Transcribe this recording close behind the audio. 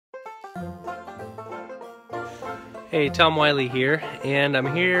Hey, Tom Wiley here, and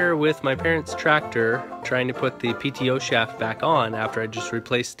I'm here with my parents' tractor trying to put the PTO shaft back on after I just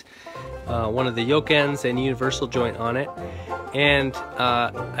replaced one of the yoke ends and universal joint on it, and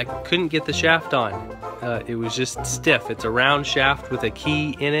I couldn't get the shaft on. It was just stiff. It's a round shaft with a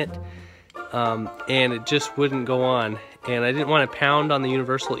key in it, and it just wouldn't go on. And I didn't want to pound on the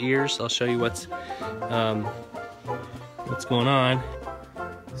universal ears. I'll show you what's going on.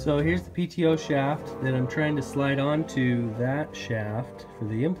 So here's the PTO shaft that I'm trying to slide onto that shaft for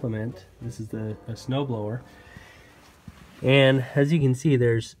the implement. This is a snowblower. And as you can see,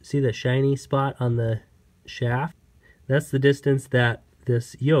 see the shiny spot on the shaft? That's the distance that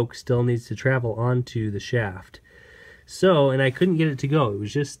this yoke still needs to travel onto the shaft. So, and I couldn't get it to go. It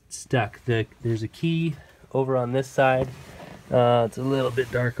was just stuck. There's a key over on this side. It's a little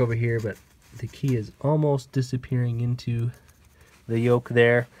bit dark over here, but the key is almost disappearing into the yoke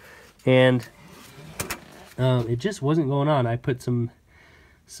there, and it just wasn't going on. I put some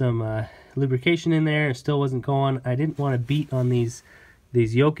lubrication in there, it still wasn't going. I didn't want to beat on these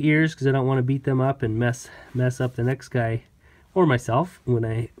yoke ears because I don't want to beat them up and mess up the next guy or myself when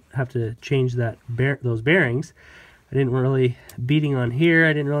I have to change those bearings. I didn't really beating on here.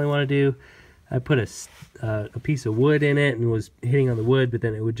 I didn't really want to do. I put a piece of wood in it and was hitting on the wood, but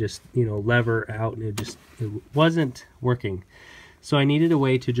then it would just, you know, lever out, and it wasn't working. So I needed a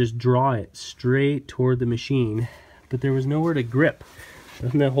way to just draw it straight toward the machine, but there was nowhere to grip,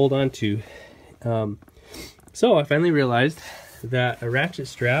 nothing to hold on to. So I finally realized that a ratchet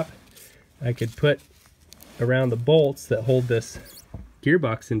strap I could put around the bolts that hold this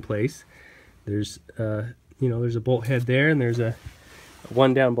gearbox in place. There's there's a bolt head there, and there's a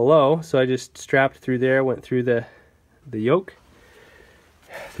one down below. So I just strapped through there, went through the yoke,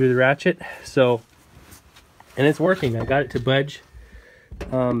 through the ratchet. So, and it's working. I got it to budge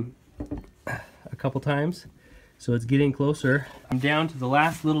a couple times, so it's getting closer. I'm down to the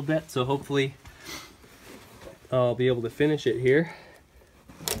last little bit, so hopefully I'll be able to finish it here.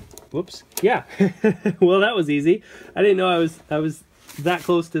 Whoops. Yeah. Well, that was easy. I didn't know I was that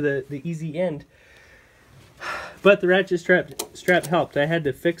close to the easy end. But the ratchet strap helped. I had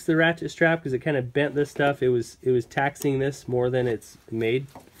to fix the ratchet strap because it kind of bent this stuff. It was taxing this more than it's made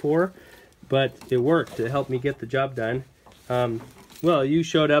for, but it worked. It helped me get the job done. Well, you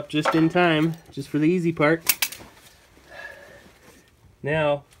showed up just in time, just for the easy part.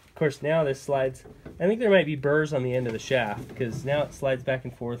 Now, of course, now this slides. I think there might be burrs on the end of the shaft because now it slides back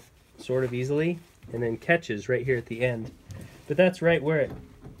and forth sort of easily and then catches right here at the end. But that's right where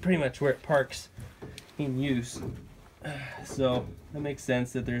pretty much where it parks in use. So that makes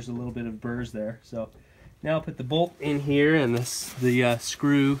sense that there's a little bit of burrs there. So now I'll put the bolt in here and the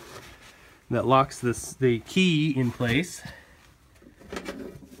screw that locks the key in place.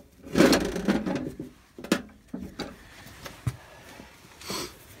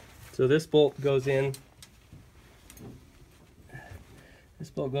 So this bolt goes in. This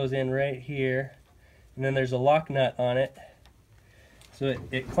bolt goes in right here, and then there's a lock nut on it. So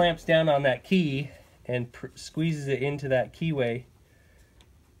it clamps down on that key and squeezes it into that keyway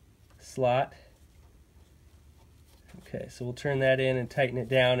slot. Okay, so we'll turn that in and tighten it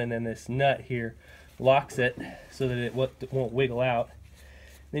down, and then this nut here locks it so that it won't wiggle out.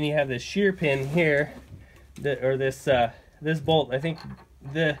 Then you have this shear pin here, this bolt. I think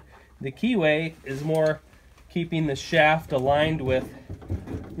the keyway is more keeping the shaft aligned with,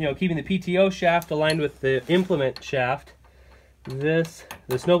 keeping the PTO shaft aligned with the implement shaft. The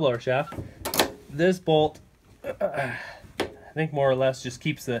snowblower shaft. This bolt, I think more or less just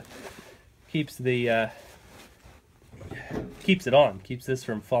keeps it on, keeps this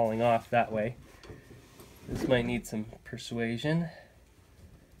from falling off that way. This might need some persuasion.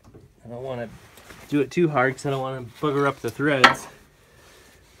 I don't want to do it too hard because I don't want to bugger up the threads.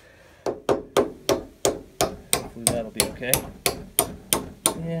 Hopefully that'll be okay.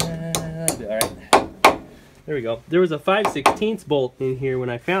 Yeah, that'll be alright. There we go. There was a 5/16 bolt in here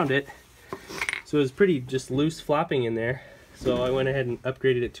when I found it, so it was pretty just loose flopping in there. So I went ahead and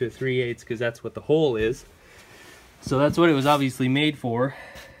upgraded it to a 3/8 because that's what the hole is. So that's what it was obviously made for.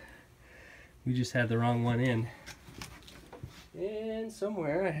 We just had the wrong one in. And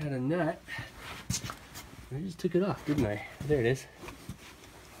somewhere I had a nut. I just took it off, didn't I? There it is.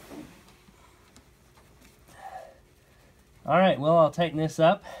 Alright, well, I'll tighten this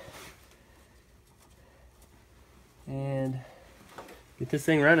up and get this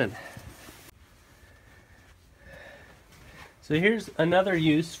thing running. So here's another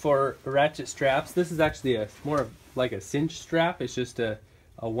use for ratchet straps. This is actually more like a cinch strap. It's just a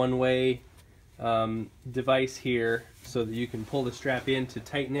one-way device here so that you can pull the strap in to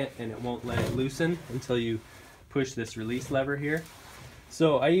tighten it, and it won't let it loosen until you push this release lever here.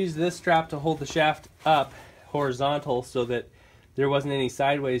 So I used this strap to hold the shaft up horizontal so that there wasn't any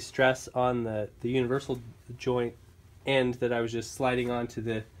sideways stress on the universal joint end that I was just sliding onto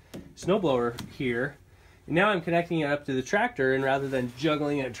the snowblower here. And now I'm connecting it up to the tractor, and rather than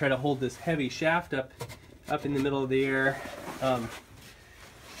juggling it and try to hold this heavy shaft up in the middle of the air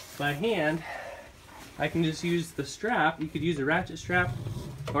by hand, I can just use the strap. You could use a ratchet strap,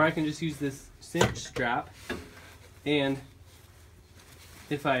 or I can just use this cinch strap, and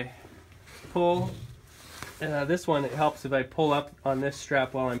if I pull this one, it helps if I pull up on this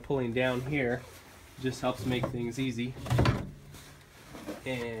strap while I'm pulling down here. It just helps make things easy.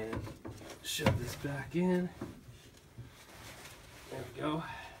 And shove this back in. There we go.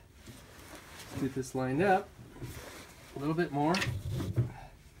 Let's get this lined up a little bit more.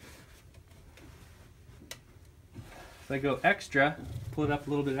 If I go extra, pull it up a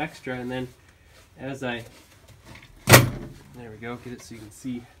little bit extra, and then as I, there we go, get it so you can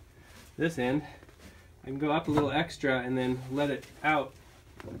see this end. I can go up a little extra and then let it out,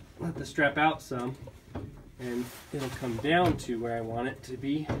 let the strap out some, and it'll come down to where I want it to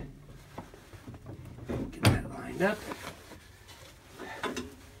be. Get that lined up.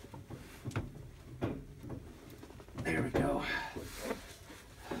 There we go.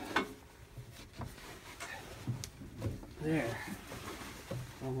 There.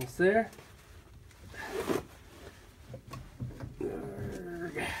 Almost there.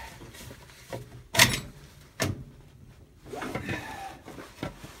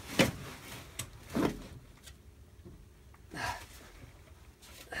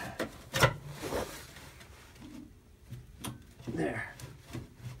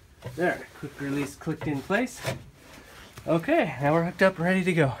 There, quick release clicked in place. Okay, now we're hooked up and ready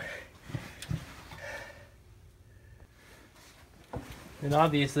to go. And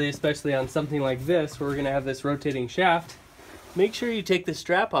obviously, especially on something like this, where we're going to have this rotating shaft, make sure you take the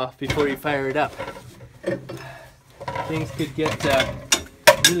strap off before you fire it up. Things could get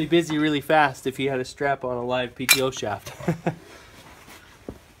really busy really fast if you had a strap on a live PTO shaft.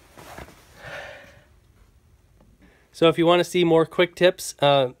 So if you want to see more quick tips,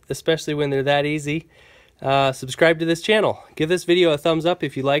 especially when they're that easy, subscribe to this channel. Give this video a thumbs up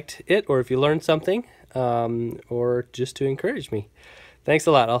if you liked it, or if you learned something, or just to encourage me. Thanks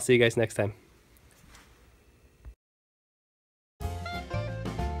a lot. I'll see you guys next time.